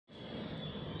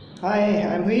Hi,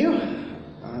 I'm Rio.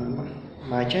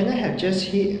 My channel have just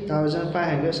hit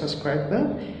 1,500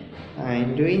 subscribers.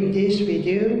 I'm doing this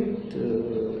video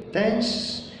to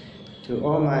thanks to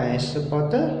all my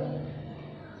supporters,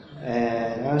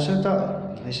 and I also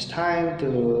thought it's time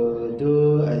to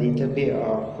do a little bit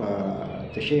of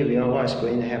to share with you what's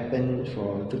going to happen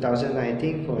for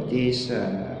 2019 for this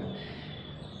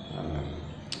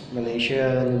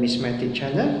Malaysia Numismatic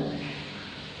channel.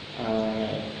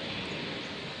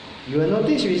 You will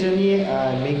notice recently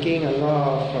I'm making a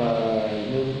lot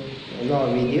of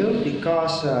video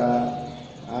because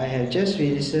I have just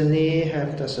recently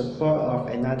have the support of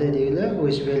another dealer who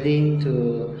is willing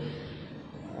to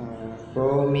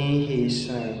borrow me his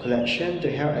collection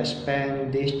to help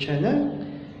expand this channel.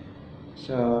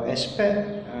 So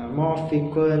expect more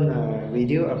frequent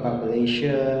video about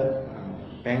Malaysia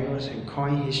banknotes and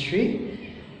coin history.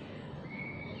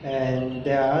 And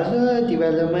the other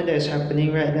development that's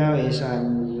happening right now is I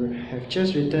have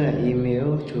just written an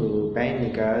email to Bank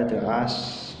Negara to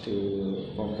ask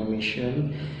for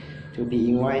permission to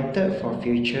be invited for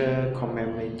future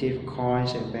commemorative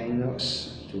coins and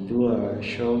banknotes to do a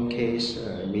showcase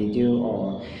video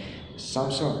or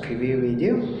some sort of preview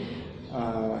video.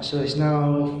 So it's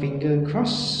now finger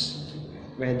crossed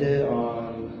whether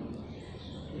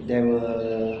they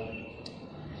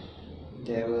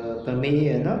will permit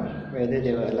it or not, whether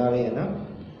they will allow it or not.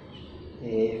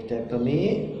 If they permit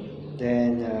it,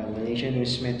 then Malaysian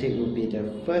Numismatic will be the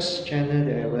first channel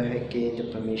that ever had gained the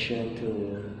permission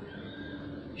to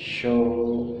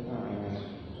show,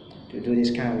 to do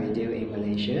this kind of video in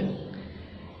Malaysia.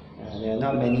 There are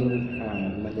not many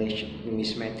Malaysian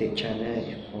Numismatic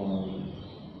channels for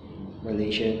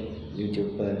Malaysian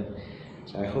YouTuber,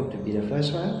 so I hope to be the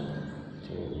first one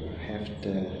to have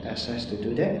the access to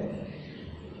do that.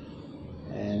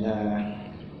 And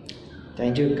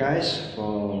thank you guys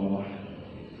for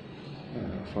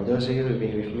those of you who've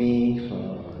been with me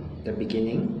for the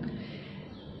beginning.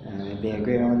 It's been a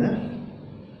great honor.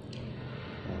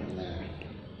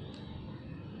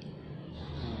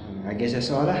 And I guess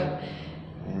that's all lah.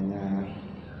 And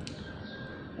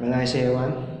when I say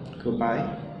everyone,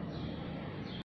 goodbye.